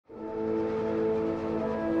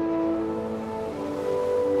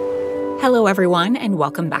Hello everyone, and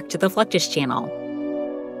welcome back to the Fluctus channel.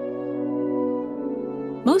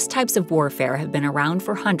 Most types of warfare have been around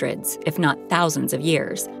for hundreds, if not thousands of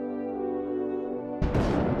years.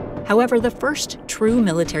 However, the first true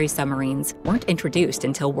military submarines weren't introduced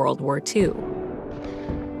until World War II.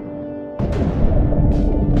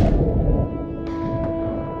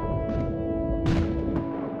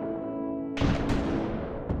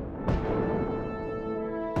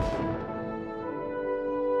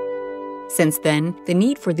 Since then, the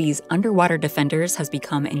need for these underwater defenders has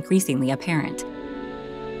become increasingly apparent.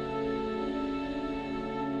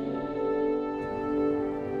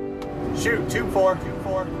 Shoot,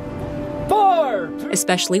 2-4. 4!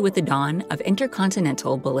 Especially with the dawn of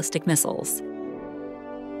intercontinental ballistic missiles.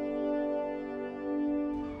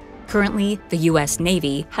 Currently, the U.S.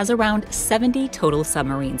 Navy has around 70 total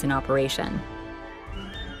submarines in operation,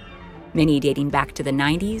 many dating back to the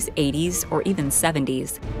 90s, 80s, or even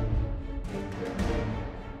 70s.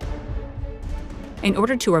 In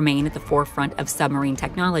order to remain at the forefront of submarine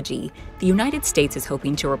technology, the United States is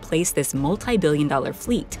hoping to replace this multi-billion-dollar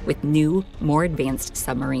fleet with new, more advanced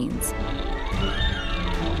submarines.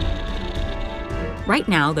 Right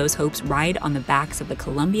now, those hopes ride on the backs of the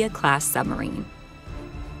Columbia-class submarine.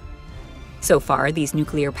 So far, these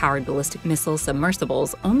nuclear-powered ballistic missile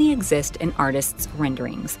submersibles only exist in artists'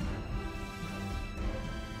 renderings.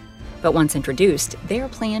 But once introduced, they are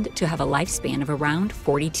planned to have a lifespan of around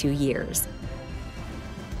 42 years.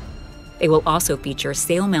 They will also feature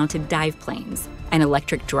sail-mounted dive planes, an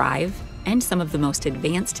electric drive, and some of the most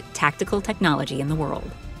advanced tactical technology in the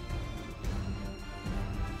world.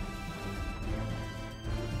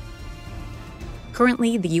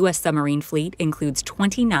 Currently, the U.S. submarine fleet includes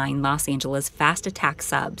 29 Los Angeles fast attack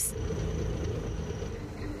subs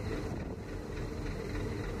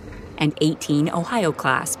and 18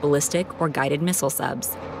 Ohio-class ballistic or guided missile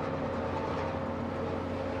subs.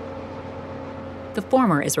 The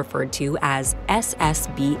former is referred to as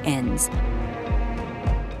SSBNs,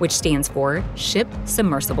 which stands for Ship,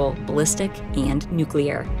 Submersible, Ballistic, and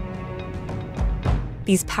Nuclear.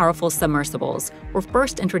 These powerful submersibles were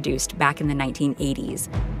first introduced back in the 1980s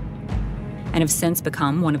and have since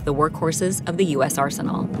become one of the workhorses of the U.S.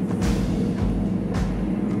 arsenal.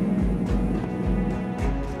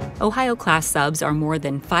 Ohio-class subs are more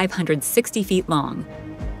than 560 feet long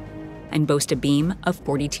and boast a beam of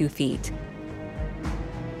 42 feet.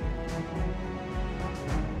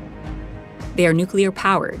 They are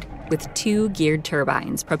nuclear-powered, with 2 geared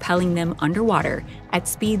turbines propelling them underwater at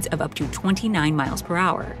speeds of up to 29 miles per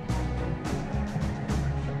hour.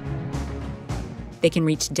 They can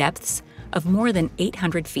reach depths of more than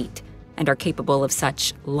 800 feet and are capable of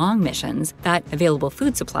such long missions that available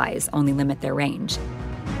food supplies only limit their range.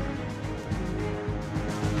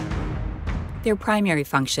 Their primary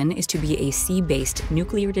function is to be a sea-based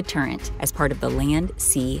nuclear deterrent as part of the land,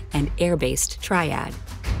 sea, and air-based triad.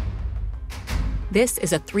 This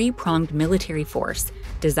is a 3-pronged military force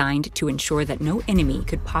designed to ensure that no enemy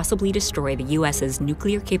could possibly destroy the U.S.'s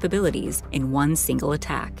nuclear capabilities in one single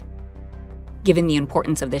attack. Given the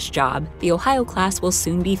importance of this job, the Ohio class will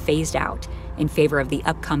soon be phased out in favor of the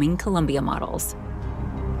upcoming Columbia models.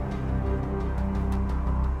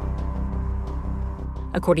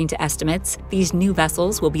 According to estimates, these new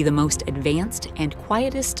vessels will be the most advanced and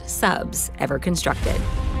quietest subs ever constructed.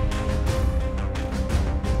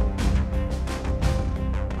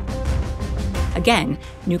 Again,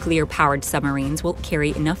 nuclear-powered submarines will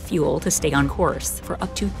carry enough fuel to stay on course for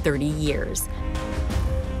up to 30 years.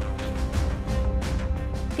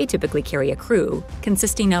 They typically carry a crew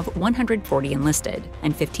consisting of 140 enlisted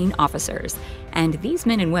and 15 officers, and these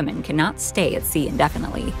men and women cannot stay at sea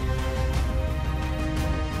indefinitely.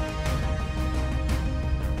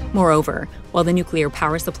 Moreover, while the nuclear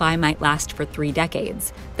power supply might last for 3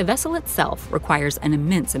 decades, the vessel itself requires an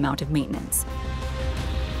immense amount of maintenance.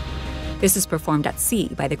 This is performed at sea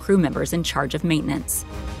by the crew members in charge of maintenance.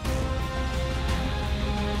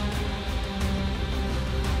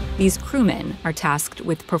 These crewmen are tasked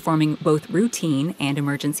with performing both routine and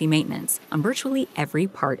emergency maintenance on virtually every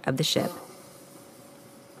part of the ship.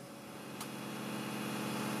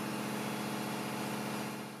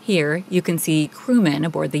 Here, you can see crewmen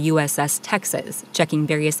aboard the USS Texas checking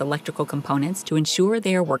various electrical components to ensure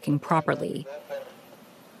they are working properly.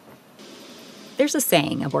 There's a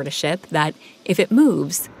saying aboard a ship that if it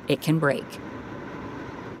moves, it can break.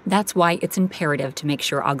 That's why it's imperative to make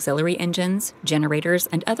sure auxiliary engines, generators,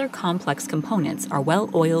 and other complex components are well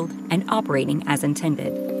oiled and operating as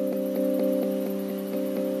intended.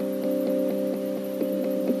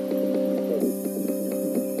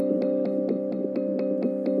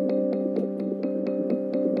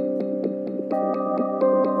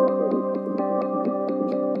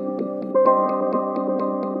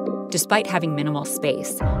 Despite having minimal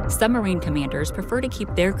space, submarine commanders prefer to keep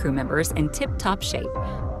their crew members in tip-top shape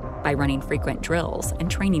by running frequent drills and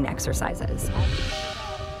training exercises.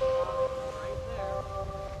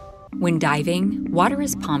 When diving, water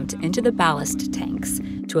is pumped into the ballast tanks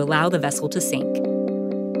to allow the vessel to sink.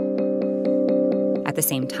 At the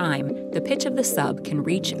same time, the pitch of the sub can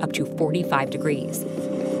reach up to 45 degrees.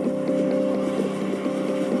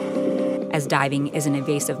 As diving is an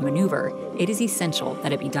evasive maneuver, it is essential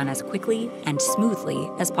that it be done as quickly and smoothly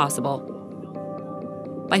as possible.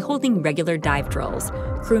 By holding regular dive drills,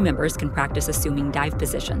 crew members can practice assuming dive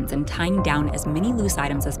positions and tying down as many loose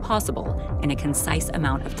items as possible in a concise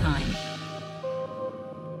amount of time.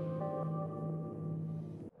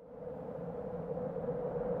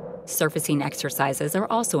 Surfacing exercises are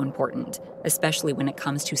also important, especially when it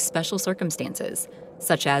comes to special circumstances,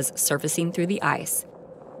 such as surfacing through the ice.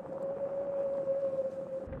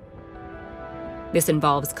 This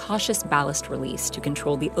involves cautious ballast release to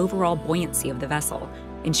control the overall buoyancy of the vessel,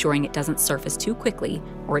 ensuring it doesn't surface too quickly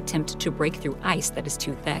or attempt to break through ice that is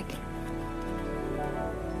too thick.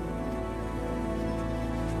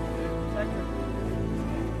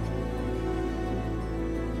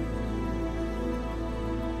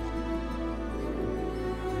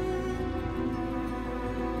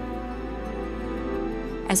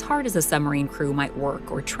 As hard as a submarine crew might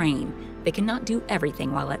work or train, they cannot do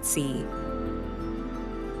everything while at sea.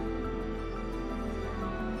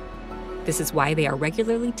 This is why they are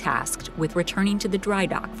regularly tasked with returning to the dry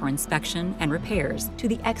dock for inspection and repairs to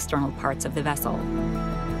the external parts of the vessel.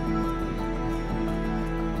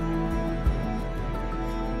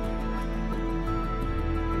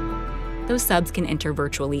 Those subs can enter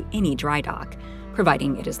virtually any dry dock,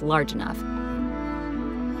 providing it is large enough.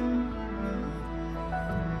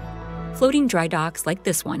 Floating dry docks like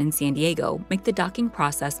this one in San Diego make the docking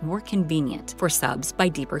process more convenient for subs by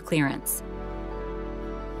deeper clearance.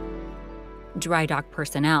 Dry dock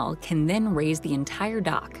personnel can then raise the entire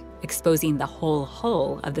dock, exposing the whole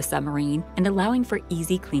hull of the submarine and allowing for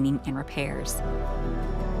easy cleaning and repairs.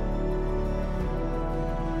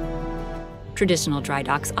 Traditional dry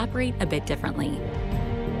docks operate a bit differently.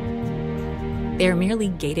 They are merely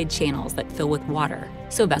gated channels that fill with water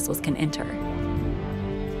so vessels can enter.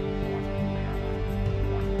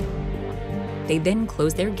 They then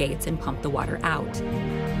close their gates and pump the water out.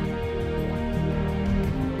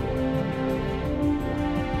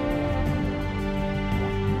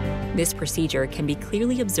 This procedure can be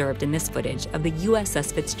clearly observed in this footage of the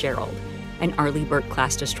USS Fitzgerald, an Arleigh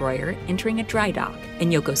Burke-class destroyer entering a dry dock in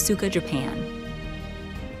Yokosuka, Japan.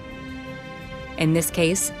 In this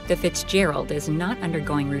case, the Fitzgerald is not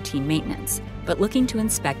undergoing routine maintenance, but looking to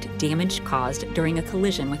inspect damage caused during a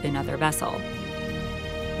collision with another vessel.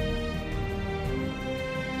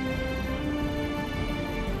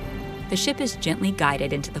 The ship is gently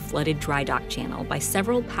guided into the flooded dry dock channel by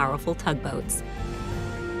several powerful tugboats.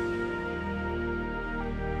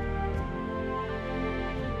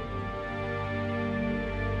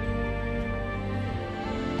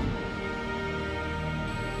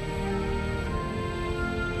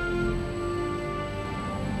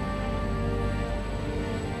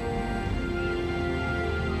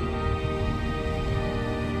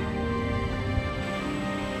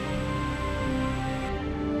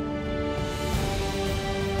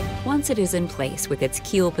 Once it is in place with its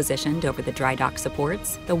keel positioned over the dry dock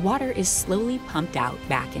supports, the water is slowly pumped out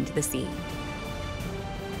back into the sea.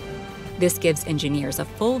 This gives engineers a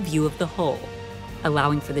full view of the hull,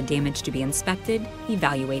 allowing for the damage to be inspected,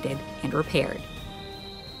 evaluated, and repaired.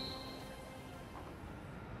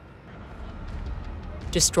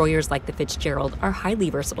 Destroyers like the Fitzgerald are highly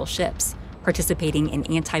versatile ships, participating in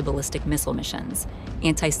anti-ballistic missile missions,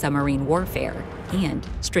 anti-submarine warfare, and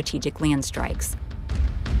strategic land strikes.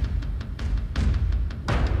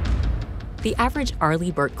 The average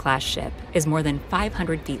Arleigh Burke-class ship is more than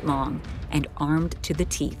 500 feet long and armed to the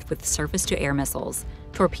teeth with surface-to-air missiles,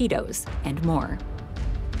 torpedoes, and more.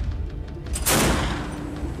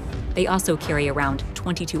 They also carry around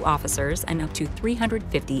 22 officers and up to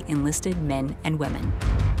 350 enlisted men and women.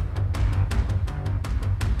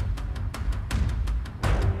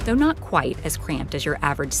 Though not quite as cramped as your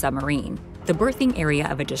average submarine, the berthing area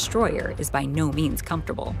of a destroyer is by no means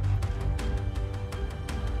comfortable.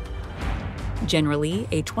 Generally,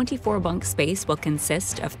 a 24-bunk space will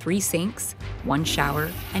consist of 3 sinks, 1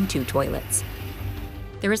 shower, and 2 toilets.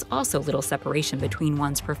 There is also little separation between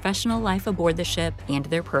one's professional life aboard the ship and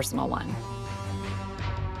their personal one.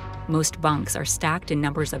 Most bunks are stacked in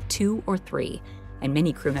numbers of 2 or 3, and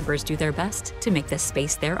many crew members do their best to make this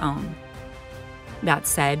space their own. That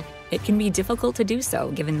said, it can be difficult to do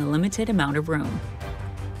so given the limited amount of room.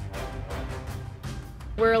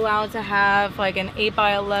 We're allowed to have like an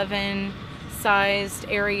 8x11 sized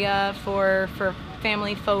area for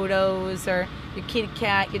family photos, or your kitty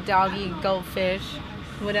cat, your doggy, your goldfish,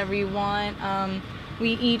 whatever you want.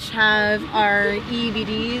 We each have our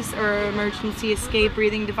EVDs, or emergency escape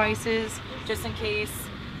breathing devices, just in case,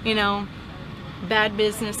 you know, bad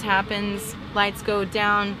business happens, lights go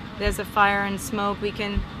down, there's a fire and smoke, we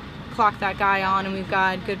can clock that guy on, and we've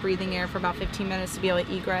got good breathing air for about 15 minutes to be able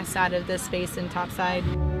to egress out of this space and topside.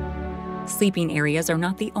 Sleeping areas are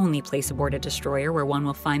not the only place aboard a destroyer where one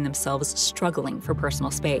will find themselves struggling for personal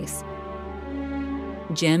space.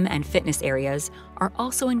 Gym and fitness areas are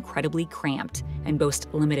also incredibly cramped and boast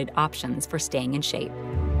limited options for staying in shape.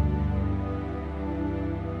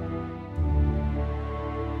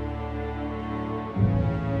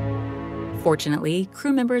 Fortunately,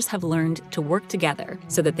 crew members have learned to work together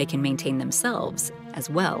so that they can maintain themselves as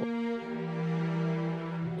well.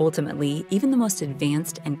 Ultimately, even the most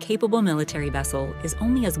advanced and capable military vessel is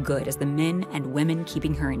only as good as the men and women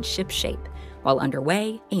keeping her in ship shape while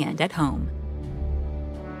underway and at home.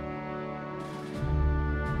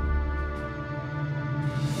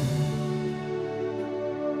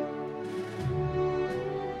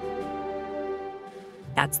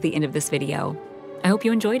 That's the end of this video. I hope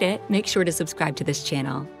you enjoyed it. Make sure to subscribe to this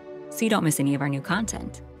channel so you don't miss any of our new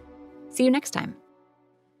content. See you next time.